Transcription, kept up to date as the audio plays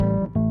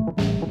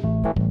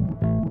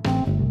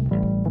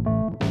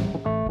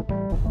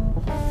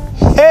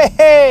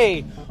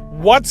Hey,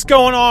 what's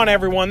going on,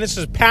 everyone? This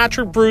is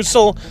Patrick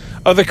Brussel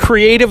of the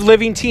Creative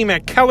Living team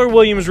at Keller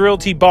Williams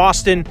Realty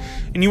Boston,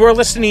 and you are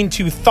listening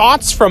to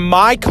Thoughts from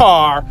My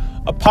Car,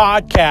 a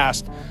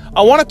podcast.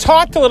 I want to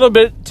talk a little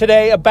bit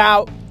today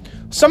about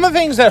some of the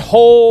things that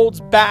holds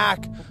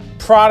back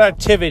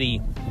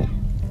productivity.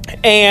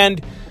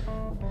 And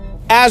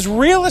as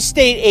real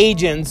estate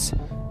agents,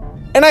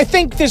 and I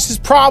think this is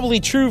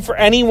probably true for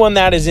anyone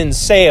that is in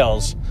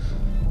sales,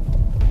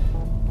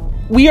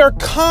 we are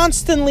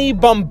constantly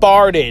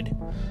bombarded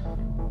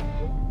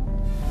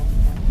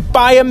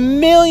by a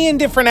million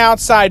different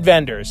outside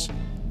vendors.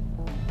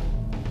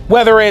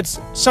 Whether it's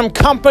some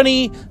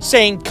company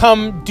saying,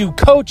 come do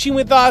coaching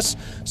with us,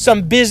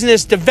 some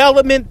business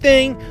development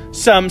thing,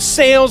 some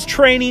sales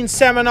training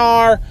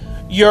seminar,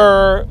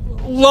 your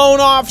loan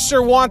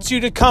officer wants you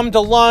to come to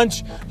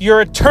lunch,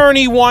 your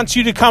attorney wants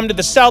you to come to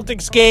the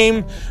Celtics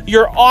game,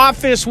 your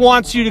office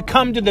wants you to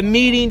come to the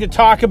meeting to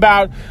talk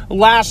about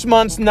last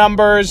month's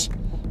numbers.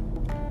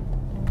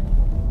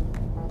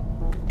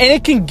 And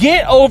it can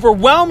get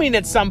overwhelming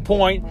at some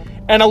point,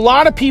 and a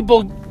lot of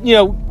people,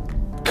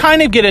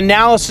 kind of get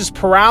analysis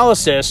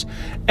paralysis,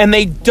 and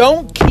they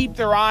don't keep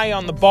their eye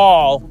on the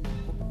ball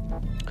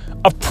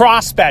of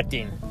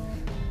prospecting.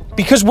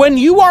 Because when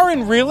you are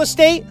in real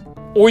estate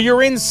or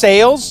you're in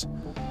sales,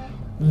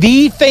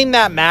 the thing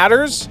that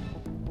matters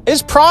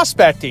is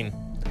prospecting.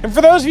 And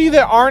for those of you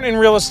that aren't in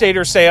real estate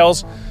or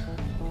sales,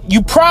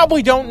 you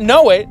probably don't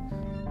know it,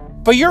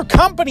 but your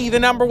company, the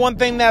number one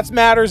thing that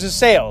matters is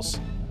sales.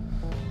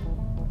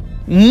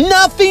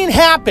 Nothing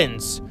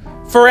happens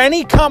for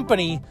any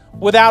company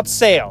without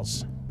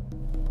sales.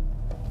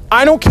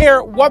 I don't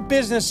care what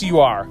business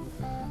you are.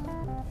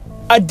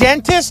 A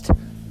dentist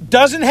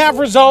doesn't have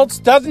results,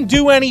 doesn't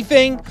do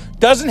anything,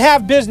 doesn't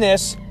have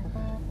business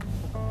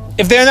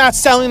if they're not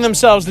selling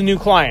themselves to new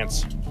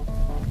clients.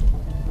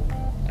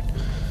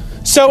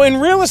 So in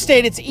real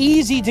estate, it's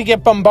easy to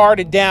get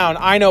bombarded down,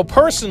 I know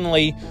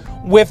personally,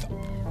 with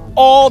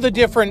all the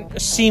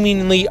different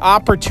seemingly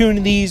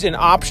opportunities and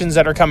options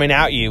that are coming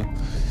at you.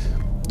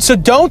 So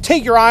don't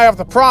take your eye off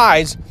the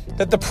prize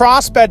that the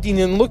prospecting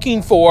and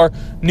looking for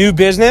new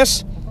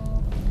business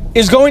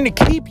is going to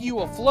keep you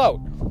afloat.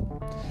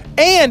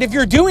 And if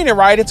you're doing it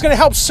right, it's going to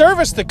help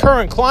service the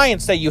current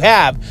clients that you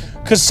have,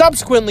 because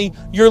subsequently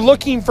you're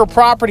looking for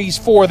properties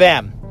for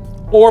them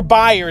or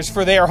buyers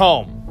for their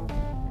home.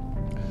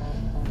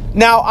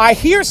 Now, I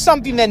hear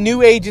something that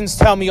new agents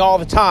tell me all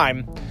the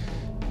time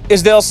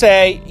is they'll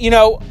say,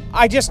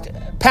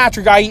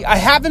 Patrick, I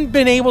haven't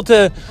been able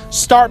to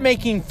start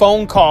making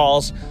phone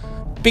calls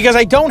because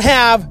I don't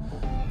have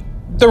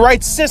the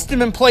right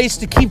system in place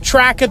to keep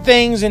track of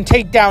things and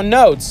take down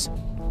notes.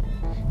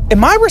 And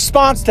my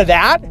response to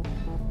that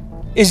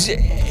is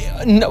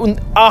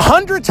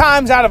 100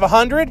 times out of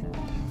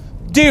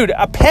 100, dude,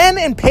 a pen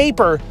and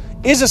paper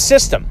is a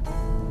system.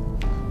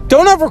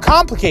 Don't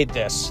overcomplicate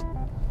this.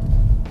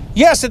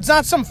 Yes, it's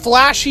not some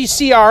flashy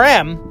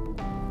CRM,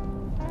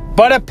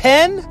 but a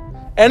pen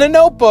and a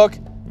notebook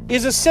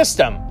is a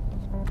system.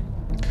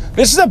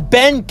 This is a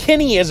Ben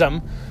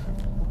Kinneyism,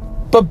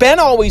 but Ben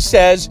always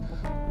says,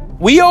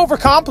 we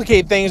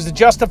overcomplicate things to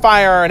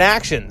justify our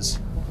inactions.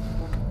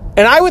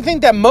 And I would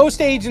think that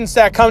most agents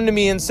that come to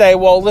me and say,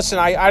 well, listen,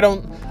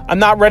 I'm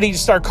not ready to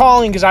start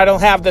calling because I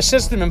don't have the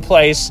system in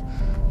place.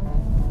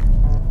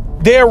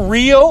 Their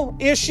real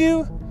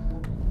issue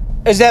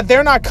is that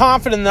they're not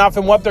confident enough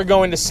in what they're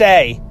going to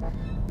say.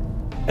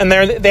 And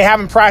they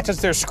haven't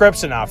practiced their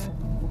scripts enough.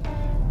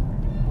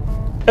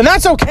 And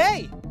that's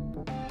okay.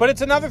 But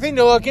it's another thing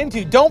to look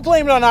into. Don't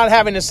blame it on not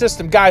having a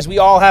system. Guys, we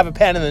all have a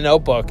pen and a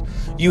notebook.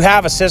 You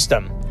have a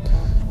system.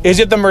 Is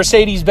it the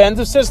Mercedes-Benz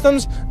of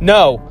systems?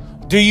 No.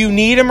 Do you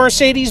need a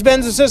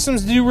Mercedes-Benz of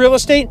systems to do real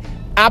estate?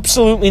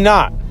 Absolutely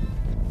not.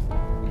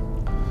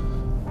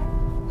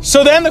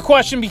 So then the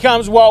question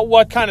becomes, well,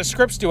 what kind of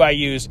scripts do I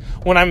use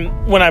when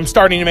I'm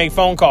starting to make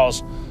phone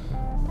calls?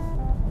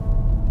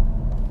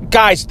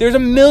 Guys, there's a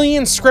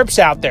million scripts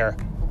out there.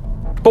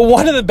 But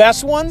one of the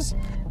best ones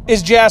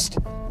is just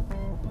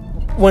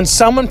when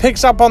someone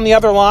picks up on the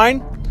other line,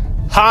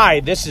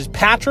 hi, this is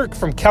Patrick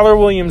from Keller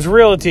Williams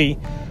Realty.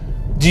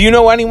 Do you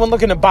know anyone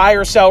looking to buy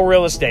or sell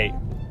real estate?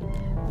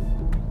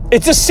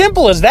 It's as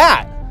simple as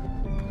that.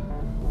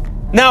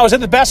 Now, is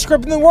it the best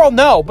script in the world?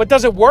 No. But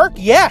does it work?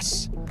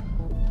 Yes.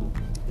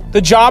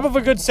 The job of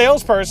a good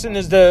salesperson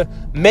is to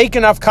make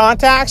enough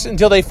contacts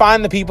until they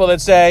find the people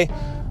that say,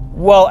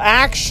 well,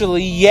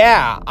 actually,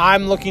 yeah,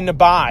 I'm looking to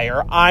buy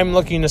or I'm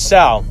looking to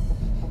sell.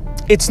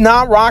 It's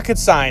not rocket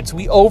science.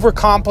 We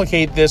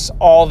overcomplicate this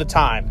all the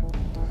time.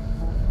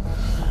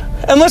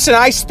 And listen,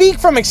 I speak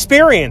from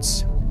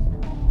experience.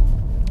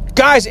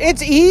 Guys,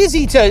 it's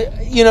easy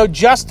to,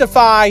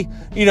 justify,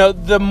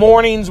 the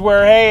mornings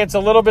where, hey, it's a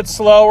little bit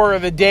slower, or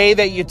the day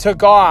that you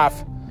took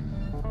off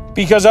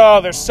because,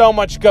 there's so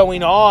much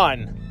going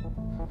on.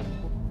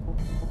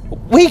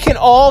 We can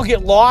all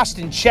get lost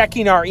in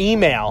checking our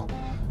email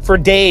for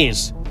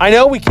days. I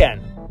know we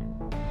can.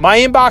 My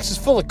inbox is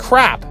full of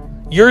crap.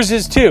 Yours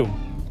is too.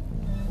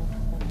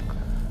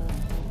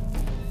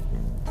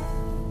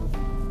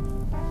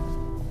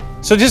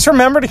 So just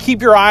remember to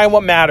keep your eye on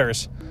what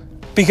matters.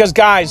 Because,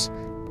 guys,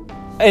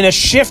 in a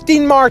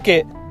shifting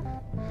market,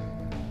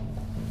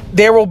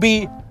 there will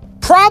be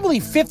probably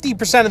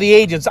 50% of the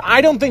agents.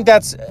 I don't think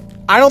that's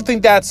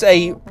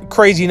a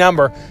crazy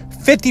number.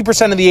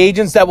 50% of the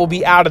agents that will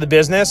be out of the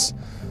business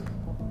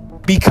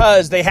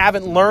because they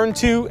haven't learned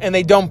to and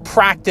they don't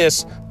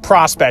practice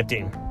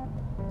prospecting.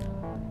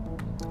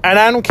 And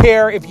I don't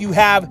care if you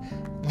have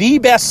the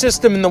best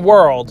system in the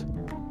world,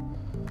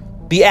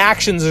 the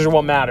actions is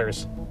what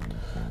matters.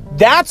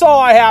 That's all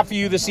I have for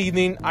you this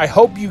evening. I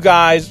hope you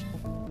guys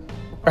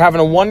are having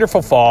a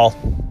wonderful fall.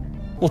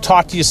 We'll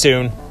talk to you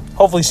soon.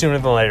 Hopefully sooner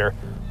than later.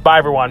 Bye,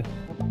 everyone.